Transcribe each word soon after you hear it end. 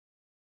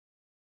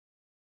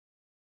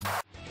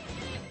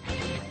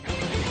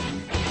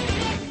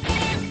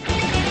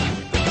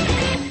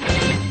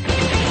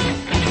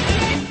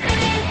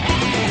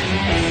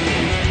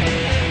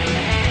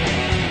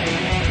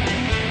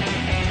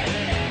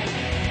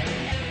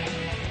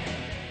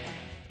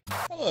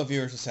Hello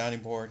viewers of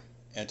Sounding Board,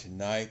 and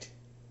tonight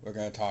we're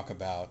going to talk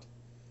about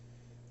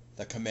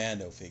the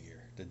Commando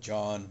figure, the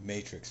John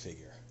Matrix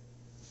figure.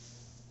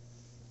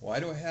 Why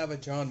do I have a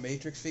John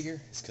Matrix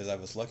figure? It's because I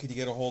was lucky to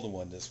get a hold of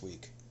one this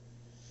week.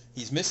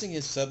 He's missing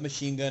his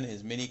submachine gun,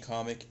 his mini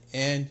comic,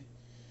 and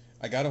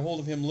I got a hold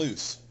of him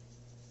loose,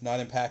 not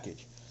in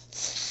package.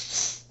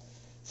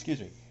 Excuse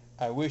me.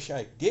 I wish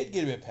I did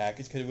get him in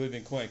package because it would have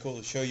been quite cool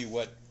to show you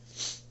what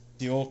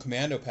the old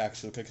Commando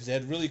package looked like, because it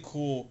had really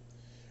cool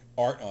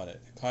art on it,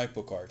 comic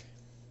book art.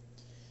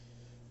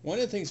 One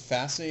of the things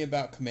fascinating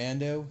about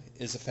Commando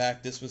is the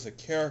fact this was a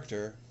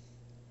character,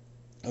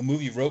 a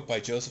movie wrote by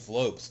Joseph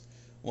Loebs,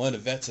 one of the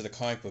vets of the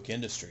comic book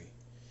industry.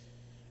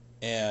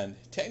 And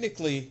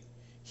technically,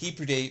 he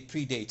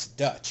predates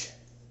Dutch.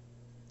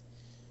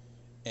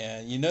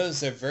 And you notice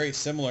they're very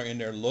similar in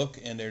their look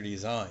and their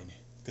design,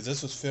 because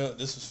this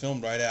was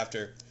filmed right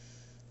after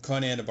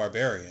Conan the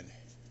Barbarian,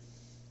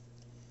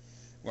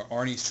 where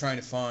Arnie's trying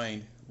to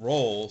find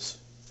roles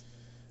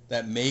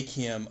that make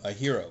him a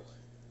hero.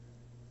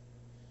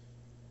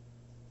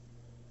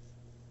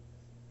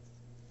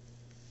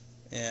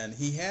 And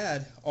he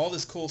had all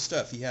this cool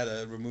stuff. He had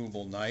a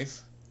removable knife,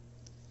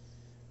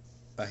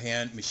 a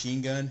hand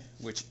machine gun,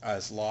 which I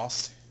was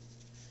lost,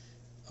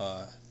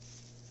 a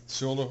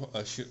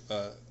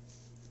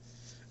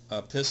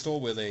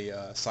pistol with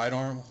a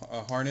sidearm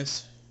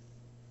harness,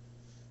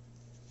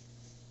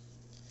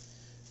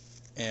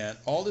 and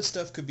all this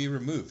stuff could be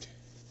removed.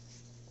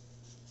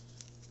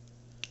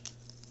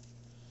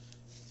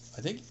 I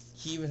think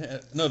he even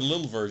had, no, the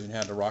little version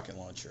had a rocket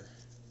launcher.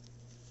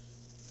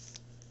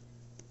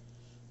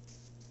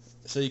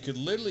 So you could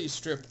literally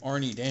strip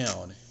Arnie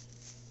down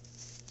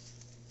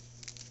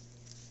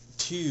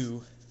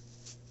to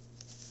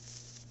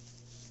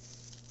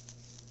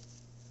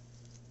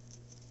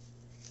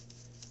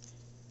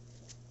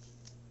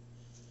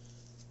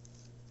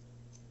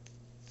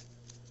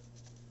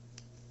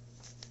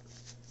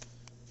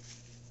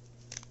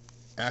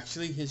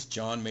actually his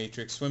John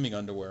Matrix swimming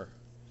underwear.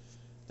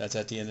 That's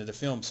at the end of the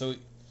film. So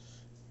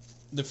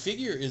the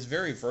figure is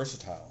very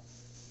versatile.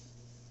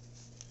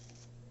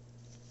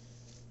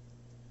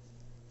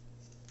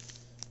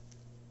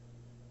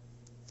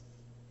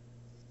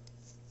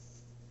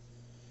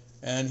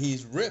 And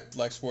he's ripped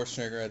like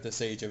Schwarzenegger at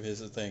this age of his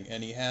thing.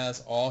 And he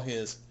has all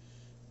his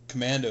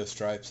Commando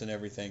stripes and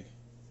everything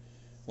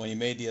when he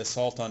made the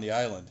assault on the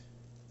island.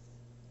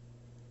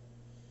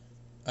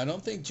 I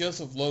don't think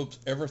Joseph Loebs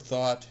ever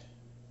thought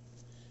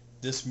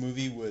this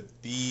movie would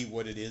be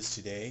what it is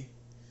today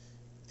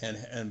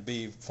and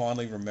be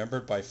fondly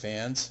remembered by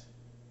fans.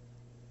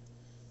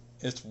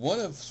 It's one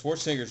of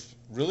Schwarzenegger's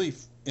really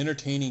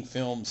entertaining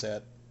films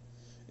that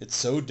it's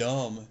so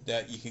dumb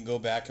that you can go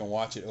back and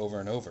watch it over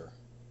and over.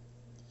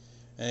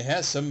 And it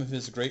has some of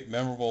his great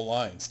memorable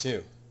lines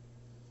too.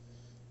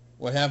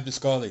 What happened to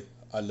Scully?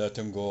 I let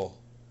him go.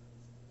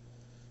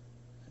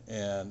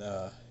 And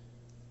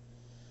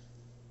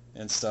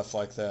stuff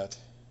like that,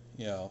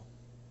 you know.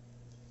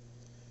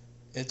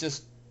 It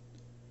just,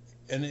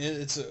 and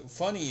it's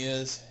funny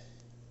is,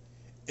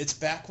 it's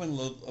back when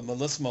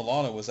Melissa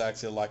Milano was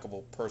actually a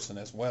likable person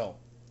as well,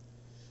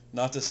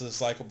 not just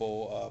this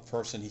likable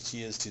person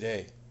she is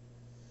today.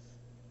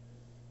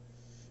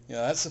 You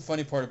know, that's the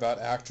funny part about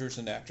actors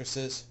and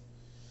actresses.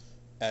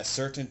 At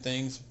certain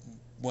things,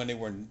 when they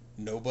were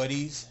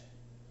nobodies,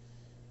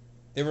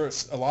 a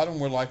lot of them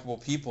were likable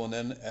people, and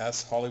then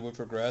as Hollywood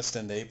progressed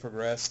and they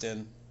progressed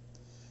in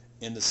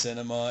the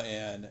cinema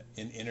and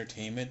in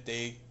entertainment,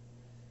 they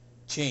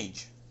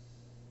change.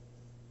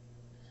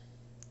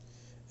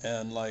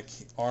 And like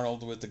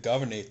Arnold with the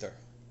Governator,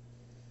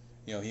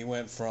 you know, he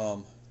went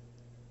from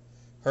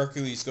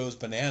Hercules Goes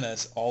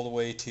Bananas all the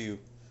way to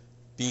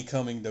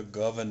becoming the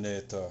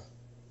Governator.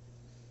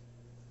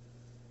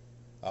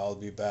 I'll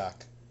be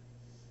back.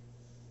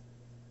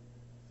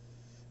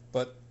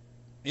 But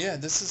yeah,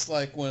 this is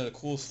like one of the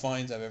coolest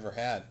finds I've ever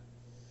had,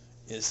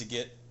 is to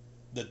get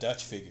the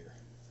Dutch figure.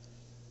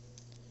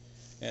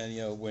 And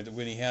you know, when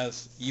he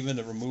has even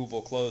the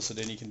removable clothes, so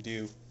then he can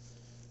do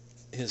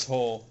his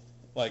whole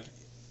like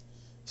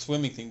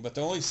swimming thing. But the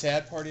only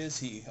sad part is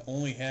he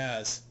only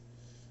has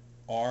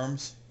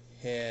arms,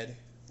 head,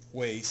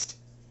 waist,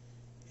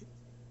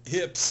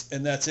 hips,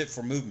 and that's it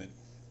for movement,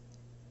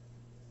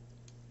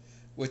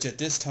 which at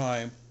this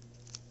time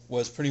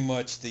was pretty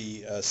much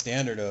the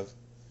standard of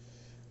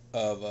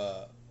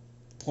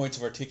points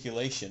of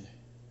articulation.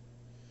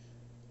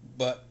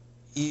 But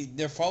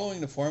they're following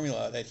the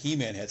formula that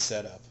He-Man had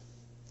set up.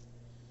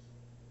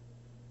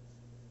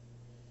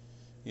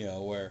 You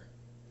know, where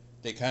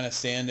they kind of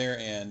stand there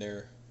and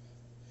they're,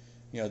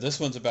 you know, this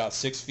one's about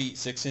 6 feet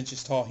 6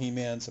 inches tall.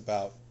 He-Man's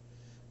about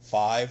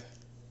 5.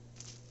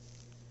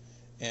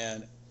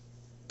 And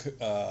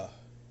I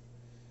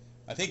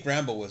think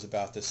Rambo was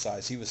about this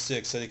size. He was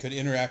 6, so they could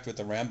interact with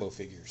the Rambo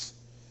figures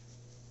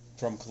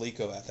from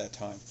Coleco at that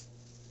time.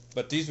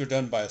 But these were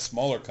done by a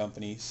smaller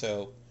company,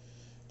 so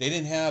they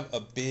didn't have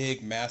a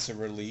massive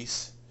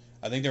release.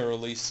 I think they were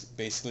released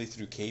basically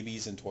through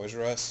KB's and Toys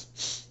R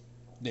Us.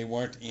 they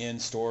weren't in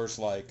stores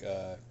like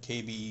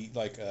KB,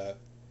 like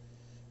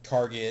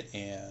Target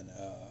and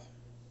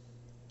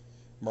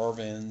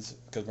Mervyn's,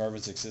 because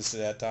Mervyn's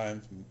existed at that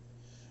time.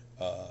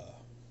 Uh,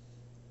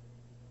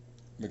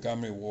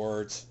 Montgomery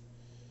Ward's.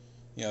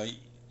 You know,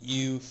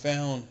 you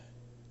found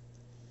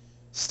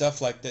stuff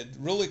like that,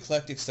 really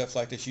eclectic stuff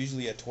like this,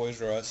 usually at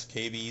Toys R Us,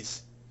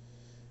 KB's,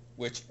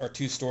 which are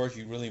two stores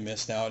you really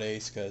miss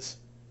nowadays, because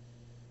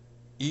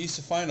you used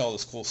to find all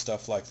this cool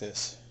stuff like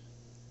this.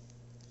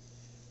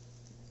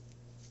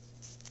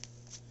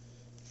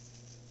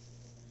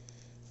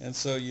 And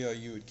so, you know,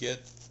 you would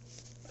get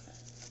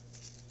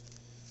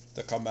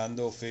the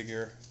Commando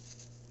figure,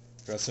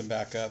 dress him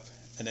back up,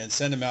 and then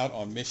send him out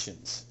on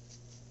missions.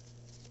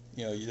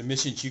 You know, the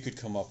missions you could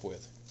come up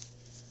with.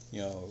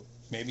 You know,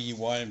 maybe you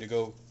want him to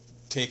go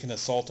take an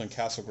assault on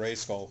Castle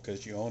Grayskull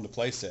because you owned a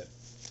playset.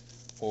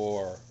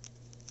 Or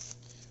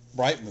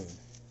Bright Moon,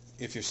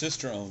 if your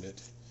sister owned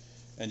it.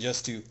 And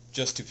just to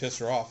piss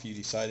her off, you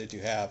decided to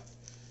have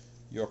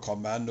your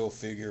Commando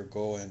figure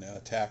go and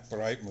attack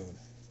Bright Moon,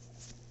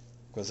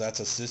 because that's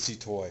a sissy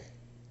toy.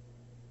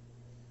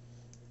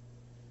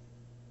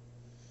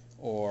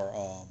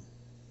 Or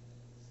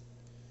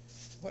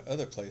what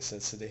other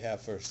playsets did they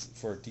have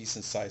for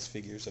decent sized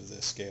figures of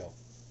this scale?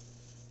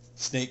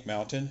 Snake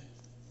Mountain.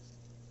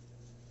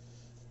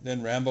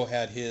 Then Rambo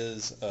had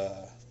his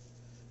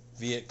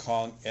Viet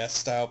Cong S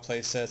style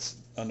playsets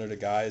under the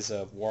guise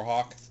of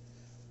Warhawk,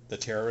 the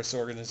terrorist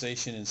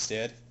organization,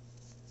 instead.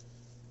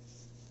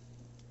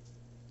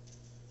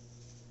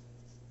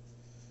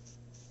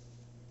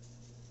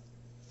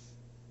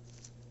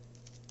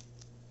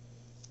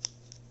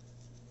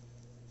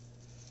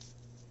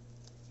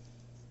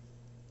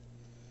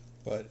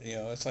 But, you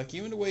know, it's like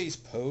even the way he's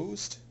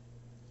posed,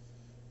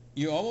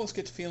 you almost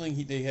get the feeling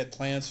they had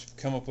plans to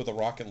come up with a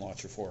rocket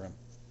launcher for him.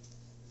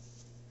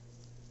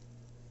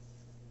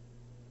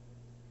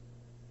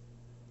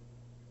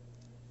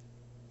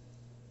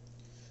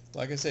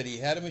 Like I said, he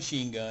had a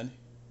machine gun.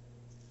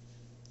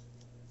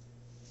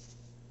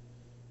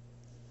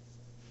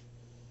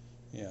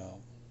 You know,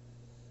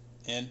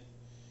 and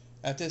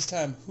at this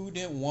time, who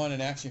didn't want an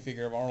action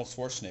figure of Arnold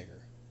Schwarzenegger?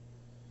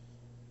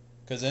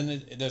 Because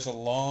then there's a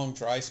long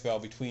dry spell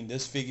between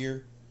this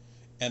figure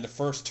and the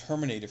first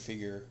Terminator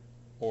figure,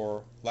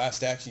 or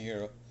Last Action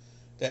Hero,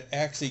 that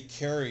actually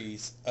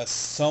carries a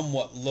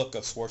somewhat look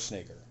of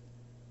Schwarzenegger.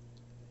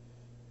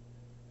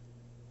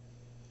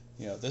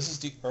 You know, this is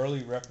the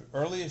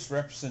earliest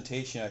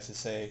representation, I should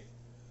say,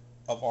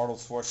 of Arnold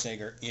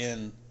Schwarzenegger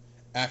in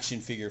action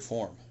figure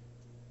form.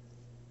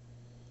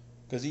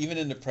 Because even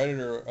in the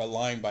Predator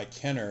line by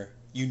Kenner,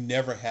 you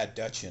never had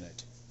Dutch in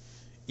it.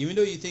 Even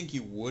though you think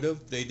you would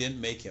have, they didn't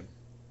make him.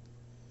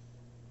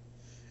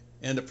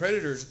 And the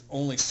Predators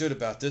only stood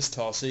about this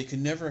tall, so you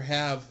could never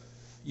have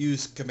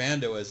used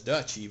Commando as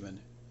Dutch even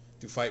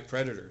to fight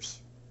Predators.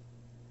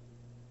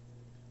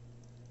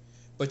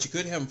 But you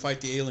could have him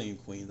fight the Alien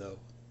Queen, though,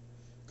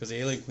 because the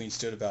Alien Queen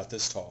stood about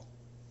this tall.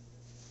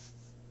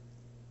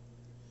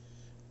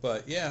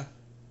 But yeah,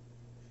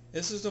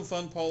 this is the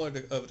fun part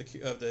of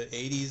the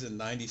 80s and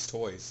 90s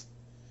toys.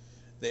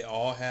 They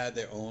all had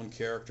their own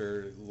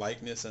character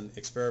likeness and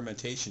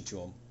experimentation to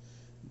them.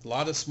 A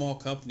lot of small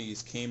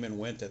companies came and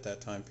went at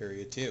that time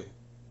period too.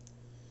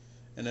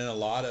 And then a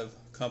lot of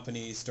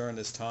companies during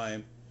this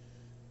time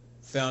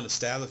found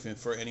establishment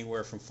for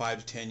anywhere from 5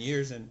 to 10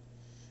 years, and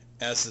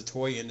as the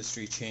toy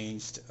industry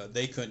changed,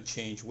 they couldn't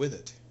change with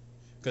it,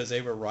 because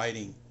they were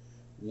writing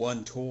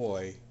one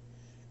toy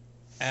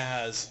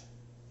as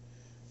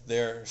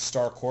their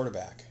star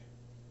quarterback.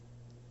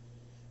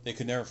 They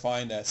could never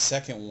find that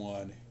second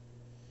one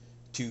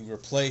to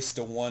replace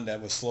the one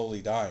that was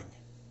slowly dying.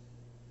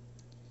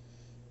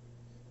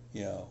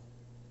 You know,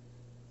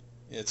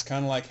 it's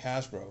kind of like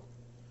Hasbro.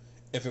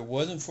 If it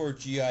wasn't for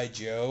G.I.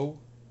 Joe,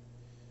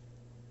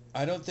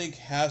 I don't think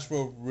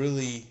Hasbro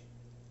really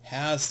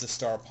has the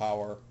star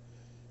power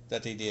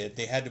that they did.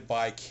 They had to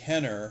buy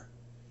Kenner,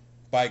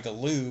 buy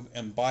Galoob,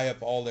 and buy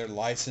up all their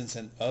license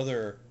and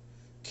other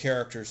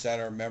characters that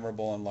are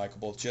memorable and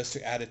likable just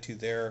to add it to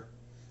their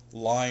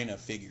line of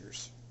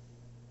figures.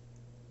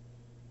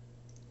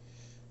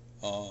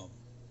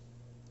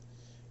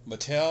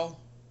 Mattel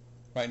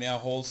right now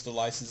holds the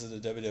license of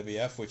the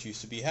WWF, which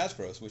used to be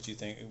Hasbro's, which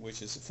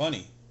is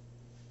funny.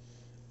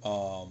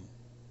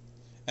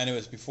 And it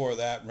was before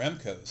that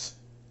Remco's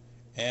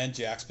and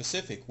Jakks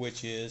Pacific,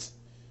 which is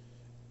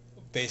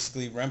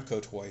basically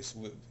Remco toys.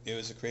 It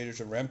was the creators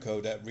of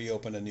Remco that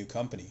reopened a new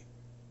company.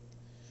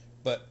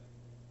 But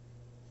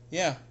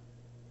yeah,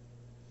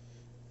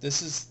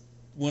 this is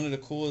one of the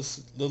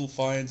coolest little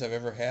finds I've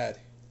ever had.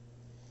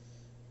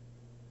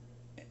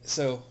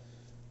 So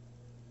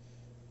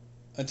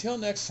until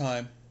next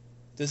time,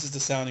 this is the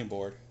Sounding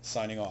Board,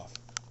 signing off.